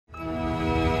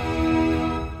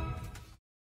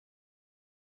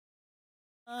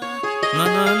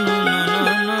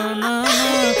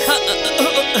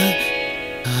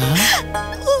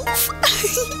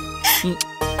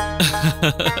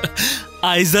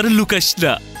আইজার Lucas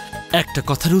না, একটা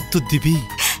কথার উত্তর দিবি?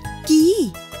 কি?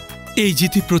 এই যে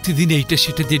তুই প্রতিদিন এইটা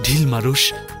সেটা দিয়ে ঢিল মারুস,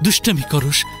 দুষ্টামি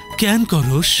করস, কেন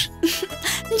করস?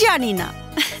 জানি না।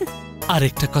 আর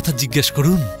একটা কথা জিজ্ঞেস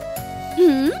করুন,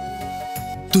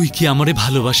 তুই কি আমারে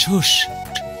ভালোবাসোস?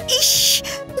 ইস,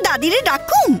 দাদিরে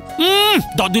ডাকুম?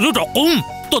 দাদিরে ডাকুম?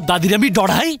 তোর দাদিরে আমি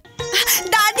ডরাই?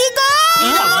 দাদি গো,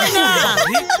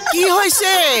 কি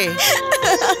হয়েছে?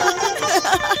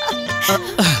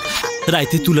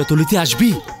 রাইতে তুলাতুলিতে আসবি,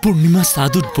 পূর্ণিমা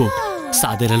চাঁদ উঠবো,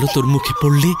 চাঁদের আলো তোর মুখে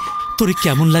পড়লে তোরে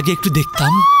কেমন লাগে একটু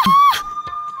দেখতাম।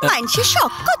 মানুষের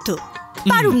শখ কত,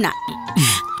 পারুম না।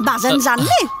 বাজান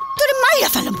জানলে তোরে মাইরা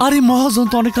ফেলাম। আরে মহাজন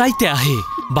তো অনেক রাইতে আহে,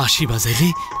 বাঁশি বাজাইলে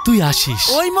তুই আসিস।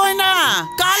 ওই ময়না,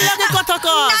 কার লাগে কথা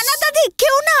কস? না না দাদি,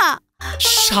 কেউ না।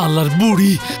 শালার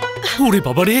বুড়ি, ওরে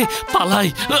বাবা রে, পালাই।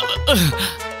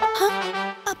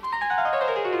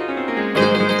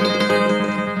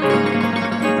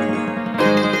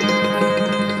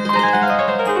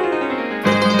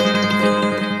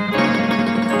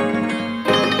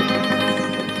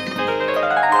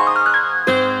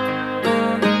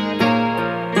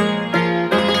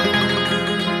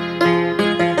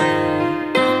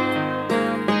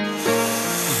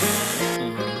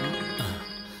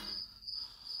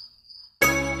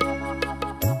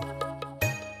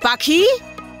 পাখি,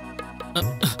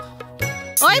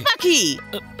 ওই পাখি,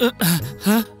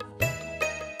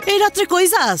 এই রাত্রে কই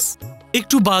যাস?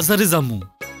 একটু বাজারে যামু।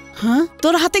 হ্যাঁ,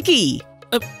 তোর হাতে কি?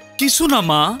 কিছু না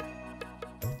মা।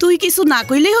 তুই কিছু না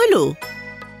কইলেই হইল।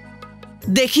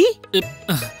 দেখি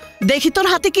দেখি তোর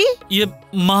হাতে কি? ইয়ে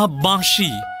মা,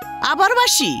 বাঁশি। আবার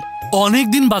বাঁশি?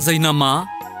 অনেকদিন বাজাই না মা,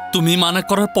 তুমি মানা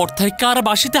করার পর থেকে কার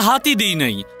বাঁশিতে হাতই দেই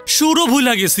নাই, সুরও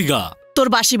ভুলা গেছি গা। তোর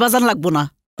বাঁশি বাজান লাগবো না।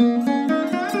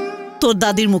 তোর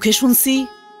দাদির মুখে শুনছি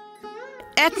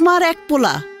এক মার এক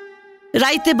পোলা,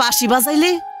 রাইতে বাঁশি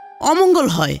বাজাইলে অমঙ্গল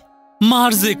হয়।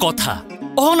 মার যে কথা,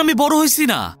 অহন আমি বড় হইছি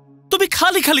না, তুমি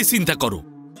খালি খালি চিন্তা করো।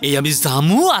 এই আমি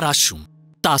জামু আর আসুম,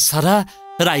 তাছাড়া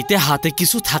রাইতে হাতে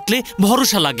কিছু থাকলে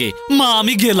ভরসা লাগে। মা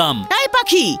আমি গেলাম। এই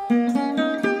পাখি,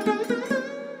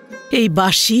 এই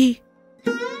বাঁশি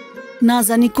না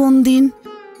জানি কোন দিন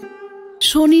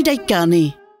শনি ডাইকা আনে।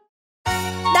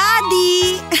 দাদি,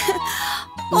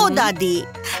 ও দাদি,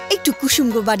 একটু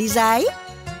কুসুমগো বাড়ি যাই।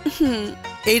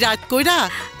 এই রাত কইরা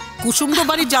কুসুমগো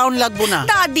বাড়ি যাওন লাগবো না।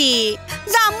 দাদি,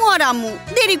 জামু আর আমু,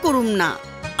 দেরি করুম না।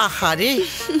 আহারে,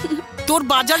 তোর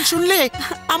বাজান শুনলে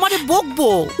আমারে বকবো।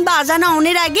 বাজানা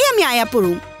অনের আগে আমি আয়া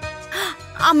পড়ুম।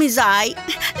 আমি যাই,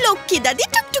 লক্ষ্মী দাদি,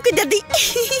 টুকটুকি দাদি।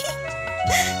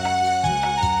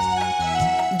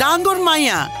 ডাঙ্গর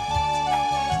মাইয়া,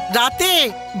 রাতে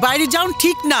বাইরে যাওন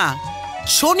ঠিক না,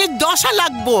 শনির দশা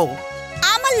লাগবো।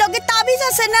 আমার লগে তাবিজ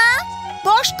আছে না,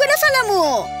 বস করে ফেলামু।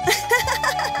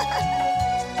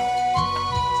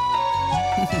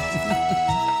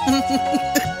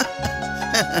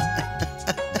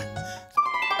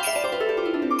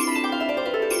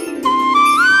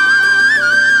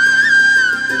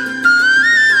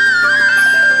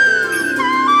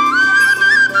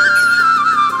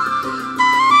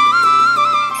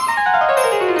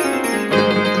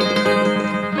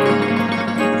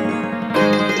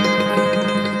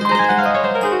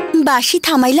 বাঁশি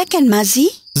থামাইলা কেন মাঝি?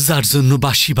 যার জন্য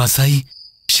বাঁশি বাজাই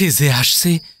সে যে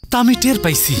আসছে তা আমি টের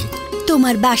পাইছি।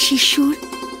 তোমার বাঁশির সুর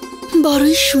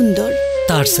বড়ই সুন্দর।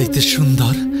 তার চাইতে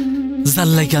সুন্দর যার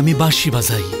লাগে আমি বাঁশি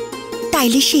বাজাই।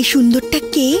 তাইলে সেই সুন্দরটা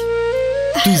কে?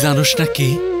 তুই জানোস না কে?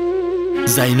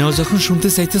 যাই নাও যখন শুনতে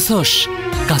চাইতেছস,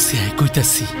 কাছে আয়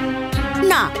কইতাছি।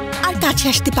 না, আর কাছে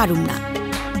আসতে পারুম না।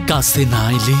 কাছে না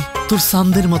আইলে, তোর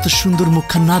চাঁদের মতো সুন্দর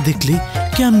মুখখান না দেখলে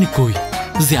কেমনি কই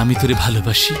যে আমি তোরে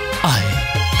ভালোবাসি? আয়,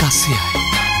 কাছে আয়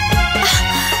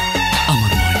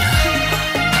আমার ময়না।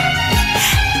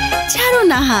 ছাড়ো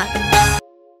না হাত।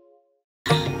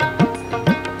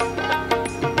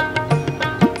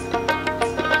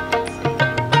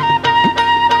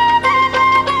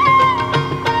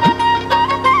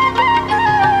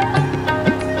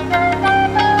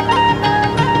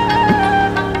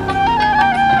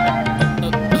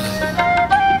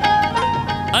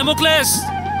 মুকলেশ,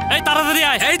 এই তাড়াতাড়ি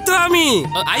আয়। এই তো আমি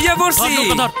আইয়া পড়ছি।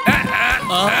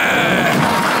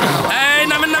 এই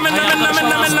নামেন নামেন নামেন নামেন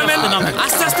নামেন নামেন,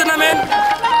 আস্তে আস্তে নামেন।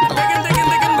 দেখেন দেখেন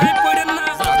দেখেন ভাই, পড়েন না,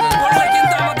 পড়লে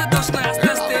কিন্তু আমাদের দোষ না। আস্তে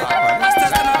আস্তে আস্তে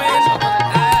আস্তে নামেন,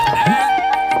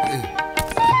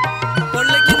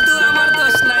 পড়লে কিন্তু আমার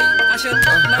দোষ নাই। আসেন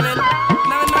নামেন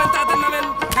নামেন নামেন, তাড়াতাড়ি নামেন।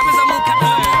 খাবে যাবো খাবে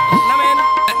যাবো, নামেন।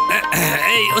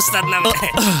 এই ওস্তাদ নাম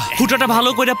ফুটাটা ভালো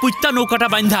করে পুইত্তা নৌকাটা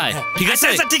বাঁধায় ঠিক আছে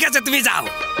আচ্ছা ঠিক আছে তুমি যাও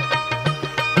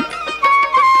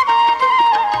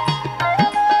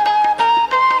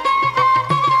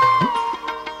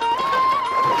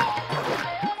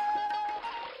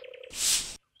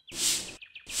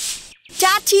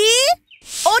চাচি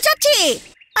ও চাচি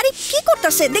আরে কি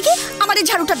করতেছে দেখি আমার এই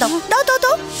ঝাড়ুটা দাও দাও দাও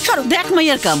দাও সরো দেখ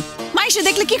মাইয়ার কাম মাইসে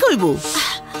দেখলে কি কইব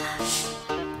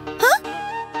হ্যাঁ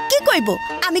কি কইব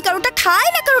আমি কারোটা খাই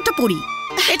না কারোটা পড়ি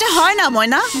এটা হয় না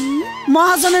ময়না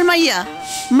মহাজনের মাইয়া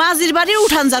মাঝির বাড়ি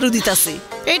উঠান ঝাড়ু দিতাছে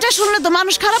এটা শুনলে তো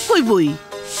মানুষ খারাপ কইবই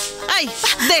এই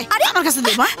দে আরে আমার কাছে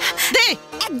দে মা দে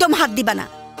একদম হাত দিবা না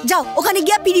যাও ওখানে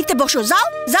গিয়া পিড়িতে বসো যাও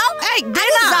যাও এই দে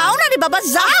আরে না যাও না রে বাবা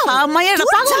যাও মাইয়াটা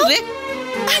দূর পাগল যাও। রে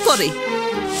কি করে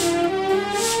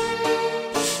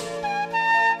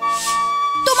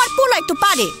তোমার পোলাই তো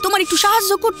পারে তোমার একটু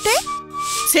সাহায্য করতে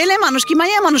ছেলে মানুষ কি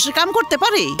মাইয়া মানুষের কাম করতে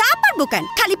পারে তা পারবো কেন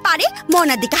খালি পারে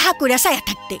মনার দিকে হা কইরা ছায়া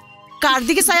থাকতে কার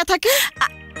দিকে ছায়া থাকে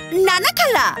না না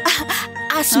খালা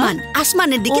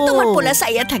আসমানের দিকে তোমার পোলা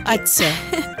ছায়া থাকে আচ্ছা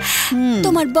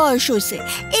তোমার বয়স হইছে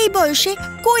এই বয়সে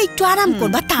কই একটু আরাম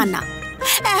করবা তা না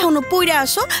এখনো পইরা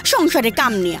আসো সংসারে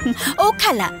কাম নিয়া ও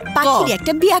খালা পাখির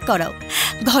একটা বিয়া করাও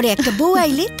ঘরে একটা বউ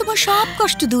আইলে তোমার সব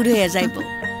কষ্ট দূর হয়ে যাইব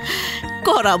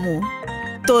করামু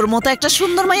তোর মতো একটা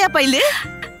সুন্দর মাইয়া পাইলে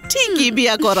ঠিকই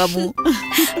বিয়া করামু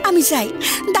আমি যাই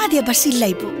দাদি আবার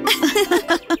চিল্লাইব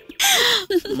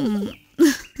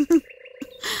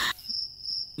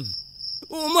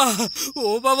ও মা ও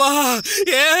বাবা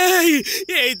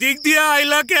এই দিক দিয়ে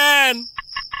আইলা কেন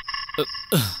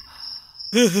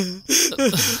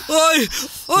ওই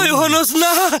ওই হনস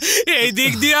না এই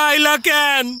দিক দিয়ে আইলা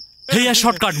কেন হেয়া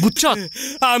শর্টকাট বুঝছত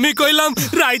আমি কইলাম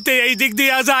রাইতে এই দিক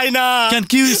দিয়া যায় না কেন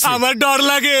কি হইছে আমার ডর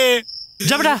লাগে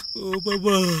যাবড়া ও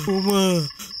বাবা ও মা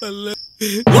আল্লাহ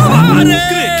ও বাবা রে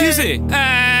কি হইছে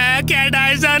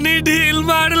কেডাই জানি ঢিল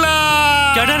মারলা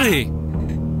কেডা রে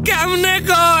কেমনে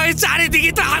কই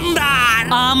চারিদিকে তো আন্ধার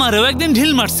আমারও একদিন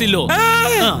ঢিল মারছিল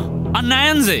আর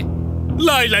নায়ন যে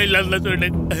লাই লাই লাই লাই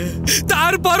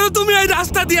তারপরও তুমি এই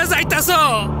রাস্তা দিয়ে যাইতাছো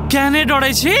কেন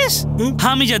ডরাইছিস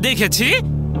আমি যা দেখেছি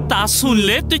তা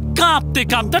শুনলে তুই কাঁপতে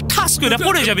কাঁপতে ঠাস করে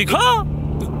পড়ে যাবি খ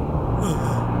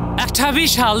একটা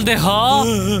বিশাল দেহ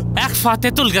এক ফা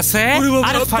তেঁতুল গেছে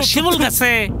আর এক ফা শিমুল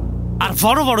গেছে আর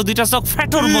বড় বড় দুইটা চোখ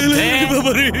ফেটোর মধ্যে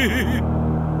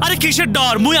আরে কিসের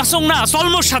ডর মুই আসং না চল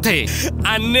মোর সাথে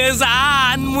আন্নে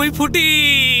জান মুই ফুটি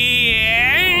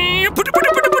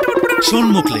শোন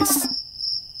মুকলেশ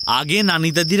আগে নানি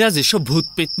দাদিরা যেসব ভূত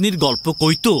পেতনির গল্প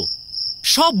কইতো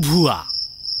সব ভুয়া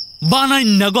বানাই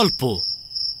না গল্প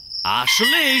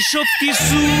আসলে এইসব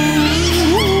কিছু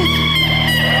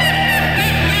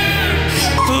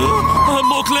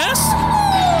মুকলেশ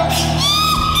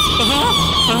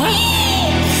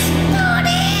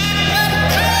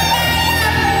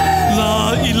লা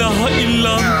ইলাহা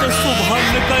ইল্লা আনতা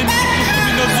সুবহানাকা ইন্নী কুনতু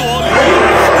মিনাজ জালিমিন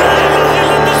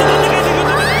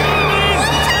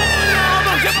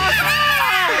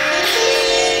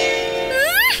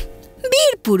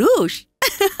বীর পুরুষ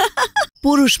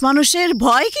পুরুষ মানুষের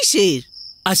ভয় কিসের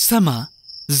আচ্ছা মা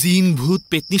জিন ভূত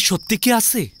পেতনি সত্যি কি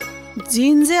আছে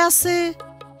জিন যে আছে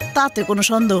তাতে কোনো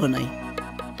সন্দেহ নাই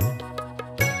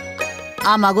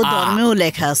আমাগো ধর্মেও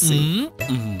লেখা আছে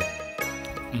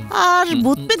আর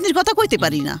ভূত পেতনির কথা কইতে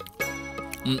পারি না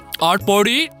আর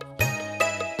পড়ি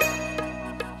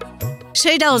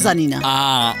সেইটাও জানি না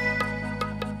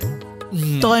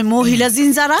তয় মহিলা জিন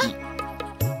যারা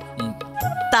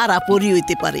তারা পরি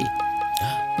হইতে পারে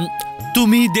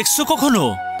তুমি দেখছো কখনো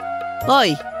ওই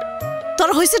তোর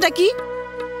হইছেটা কি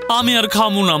আমি আর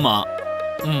খামু না মা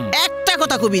একটা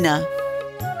কথা কবি না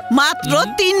মাত্র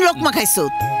 3 লোকমা খাইছ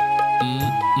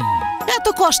এত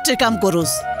কষ্টের কাম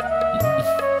করস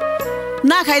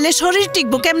না খাইলে শরীর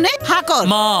টিকবো কেমনে হা কর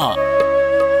মা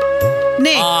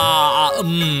নে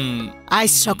আজ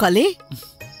সকালে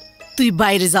তুই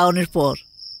বাইরে যাওয়ানোর পর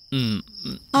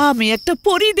আমি একটা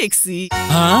পরী দেখছি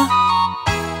হ্যাঁ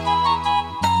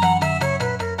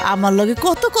আমার লগে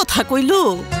কত কথা কইলো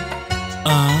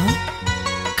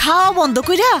খাওয়া বন্ধ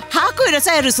কইরা হা কইরা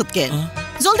চায়ের ওষুধ কেন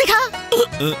জলদি খা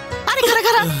আরে খারা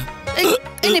খারা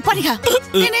এনে পানি খা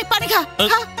এনে পানি খা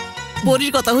খা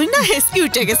পরীর কথা হই না হেসকি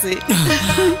উঠে গেছে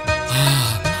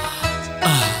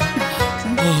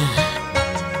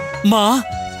মা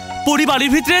পরি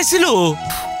বাড়ির ভিতরে ছিল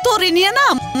তোরে নিয়ে না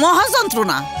মহা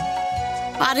যন্ত্রণা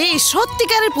আরে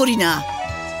সত্যিকারের পরি না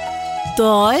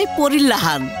তয় পরির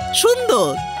লাহান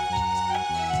সুন্দর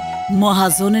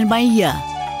মহাজনের মাইয়া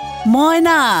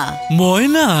ময়না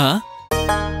ময়না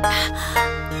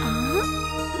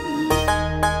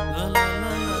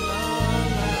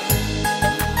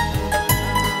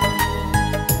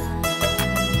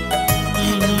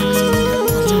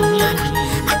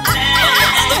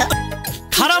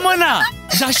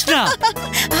যাস না।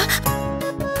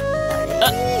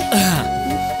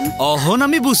 অহন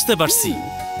আমি বুঝতে পারছি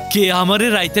কে আমারে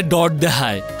রাইতে ডট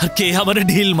দেখায় আর কে আমারে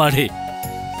ঢিল মারে।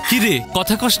 কি রে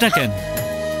কথা কস না কেন?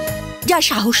 যা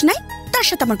সাহস নাই তার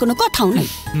সাথে আমার কোনো কথাও নাই।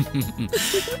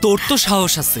 তোর তো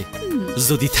সাহস আছে,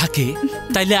 যদি থাকে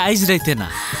তাইলে আইজ রাইতে না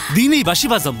দিনেই বাঁশি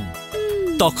বাজামু।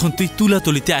 তখন তুই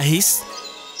তুলাতলিতে আহিস,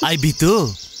 আইবি তো?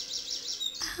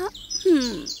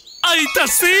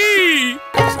 আইতাছি।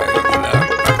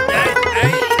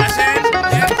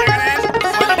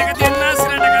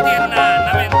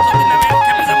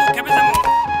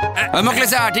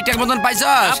 ঠিকঠাক মতন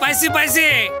পাইছস? পাইছি পাইছি।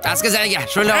 আজকে যাই গিয়া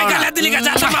শৈল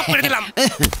মাফ করে দিলাম।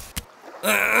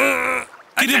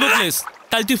 কি রে বকলেস,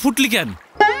 তাই তুই ফুটলি কেন?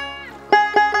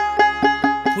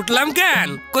 ফুটলাম কেন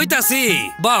কইতাছি,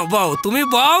 বাও বাও তুমি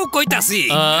বাও কইতাছি।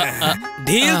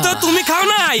 ঢিল তো তুমি খাও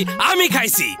নাই, আমি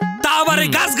খাইছি, তা আবার এই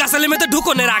গাছ গাছালি মেতে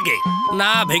ঢুকনের আগে।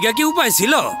 না ভেগা কি উপায়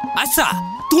ছিল? আচ্ছা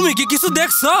তুমি কি কিছু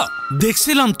দেখছো?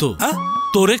 দেখছিলাম তো,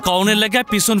 তোরে কওনের লাগা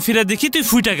পিছন ফিরে দেখি তুই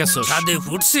ফুইটা গেছস। সাদে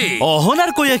ফুটছি। অহন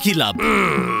আর কইয়া কি লাভ?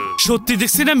 সত্যি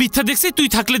দেখছি না মিথ্যা দেখছি তুই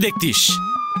থাকলে দেখতিস।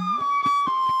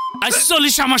 আজ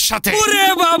চলিস আমার সাথে। ওরে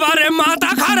বাবা রে,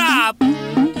 মাথা খারাপ।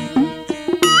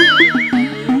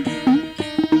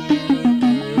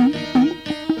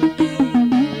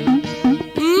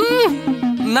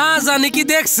 না জানি কি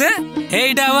দেখছে,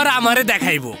 এইটা আবার আমারে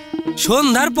দেখাইবো।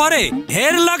 সন্ধ্যার পরে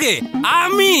হের লগে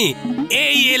আমি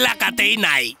এই এলাকাতেই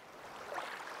নাই।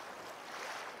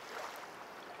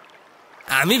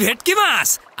 আমি ভেটকি মাছ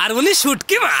আর উনি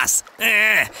শুটকি মাছ।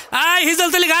 আয়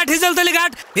হিজলতলি ঘাট, হিজলতলি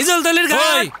ঘাট, হিজলতলির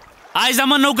ঘাট। আইজ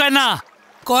আমার নৌকায় না।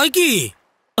 কয় কি?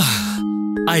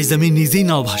 আইজ আমি নিজেই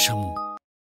নাও ভাসামু।